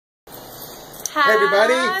Hey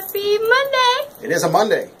everybody! Happy Monday! It is a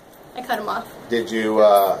Monday. I cut him off. Did you,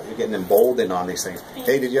 you're getting emboldened on these things.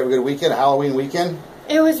 Hey, did you have a good weekend, a Halloween weekend?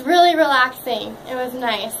 It was really relaxing. It was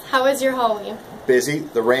nice. How was your Halloween? Busy.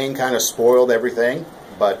 The rain kind of spoiled everything.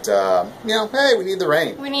 But, you know, hey, we need the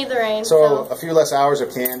rain. We need the rain. So a few less hours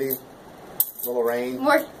of candy, a little rain.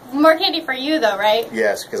 More candy for you though, right?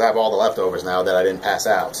 Yes, because I have all the leftovers now that I didn't pass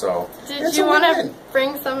out. So did you want to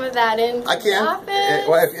bring some of that in? I can.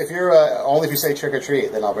 Well, if you're only if you say trick or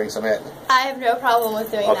treat, then I'll bring some in. I have no problem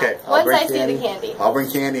with doing that. Once I see the candy. I'll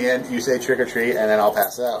bring candy in. You say trick or treat, and then I'll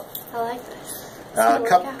pass out. I like this.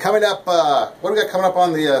 Coming up, what do we got coming up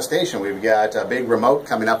on the station? We've got a big remote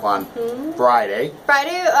coming up on Friday.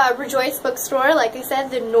 Friday, Rejoice Bookstore. Like I said,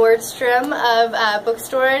 the Nordstrom of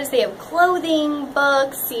bookstores. They have clothing,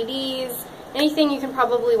 books, CDs, anything you can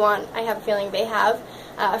probably want. I have a feeling they have.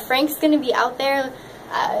 Frank's going to be out there.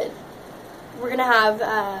 We're going to have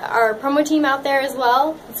our promo team out there as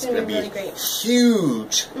well. It's going to be really great.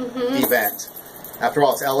 Huge event. After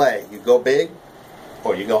all, it's LA. You go big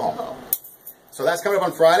or you go home. So that's coming up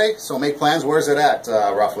on Friday, so make plans. Where's it at,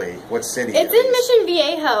 roughly? What city? It's in Mission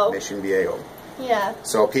Viejo. Mission Viejo. Yeah.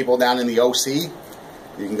 So people down in the OC,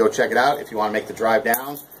 you can go check it out if you want to make the drive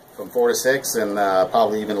down from 4 to 6, and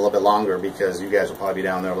probably even a little bit longer because you guys will probably be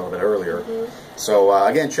down there a little bit earlier. So,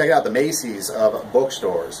 again, check it out. The Macy's of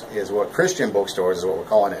bookstores is what, Christian bookstores is what we're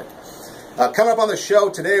calling it. Coming up on the show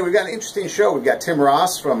today, we've got an interesting show. We've got Tim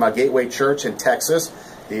Ross from Gateway Church in Texas.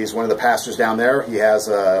 He's one of the pastors down there. He has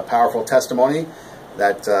a powerful testimony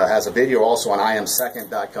that has a video also on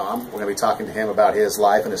IamSecond.com. We're going to be talking to him about his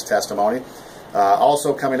life and his testimony.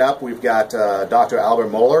 Also coming up, we've got Dr.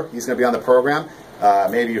 Albert Mohler. He's going to be on the program.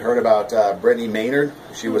 Maybe you heard about Brittany Maynard.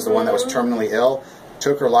 She was the one that was terminally ill.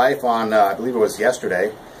 Took her life on, I believe it was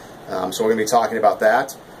yesterday. So we're going to be talking about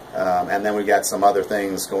that. And then we got some other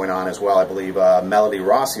things going on as well. I believe Melody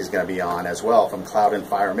Rossi is going to be on as well from Cloud and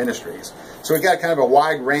Fire Ministries. So we've got kind of a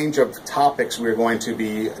wide range of topics we're going to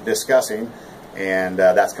be discussing. And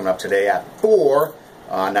that's coming up today at 4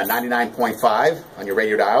 on 99.5 on your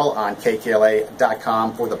radio dial, on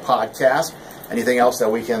kkla.com for the podcast. Anything else that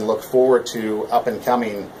we can look forward to up and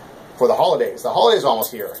coming for the holidays? The holidays are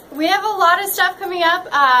almost here. We have a lot of stuff coming up.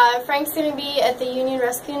 Frank's going to be at the Union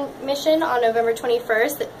Rescue Mission on November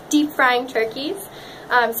 21st, deep frying turkeys.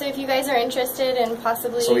 So if you guys are interested in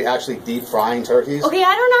possibly... So we actually deep frying turkeys? Okay,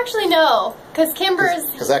 I don't actually know, because Kimber's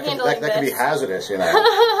handling that could be hazardous, you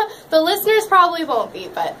know. The listeners probably won't be,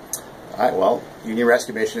 but... All right, well, Union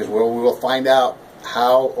Rescue Mission is where we will find out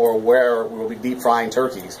how or where we will be deep frying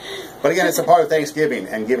turkeys. But again, it's a part of Thanksgiving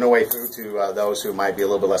and giving away food to those who might be a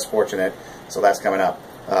little bit less fortunate. So that's coming up.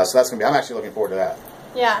 So that's going to be, I'm actually looking forward to that.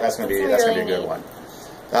 Yeah. That's going to be a good one.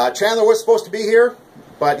 Chandler was supposed to be here,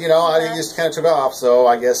 but you know, he just kind of took off. So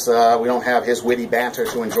I guess we don't have his witty banter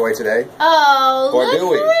to enjoy today. Oh, or look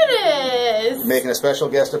who it is. Making a special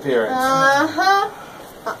guest appearance.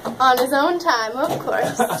 On his own time, of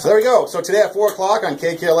course. So there we go. So today at 4 o'clock on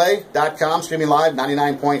kkla.com, streaming live,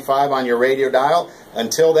 99.5 on your radio dial.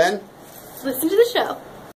 Until then, listen to the show.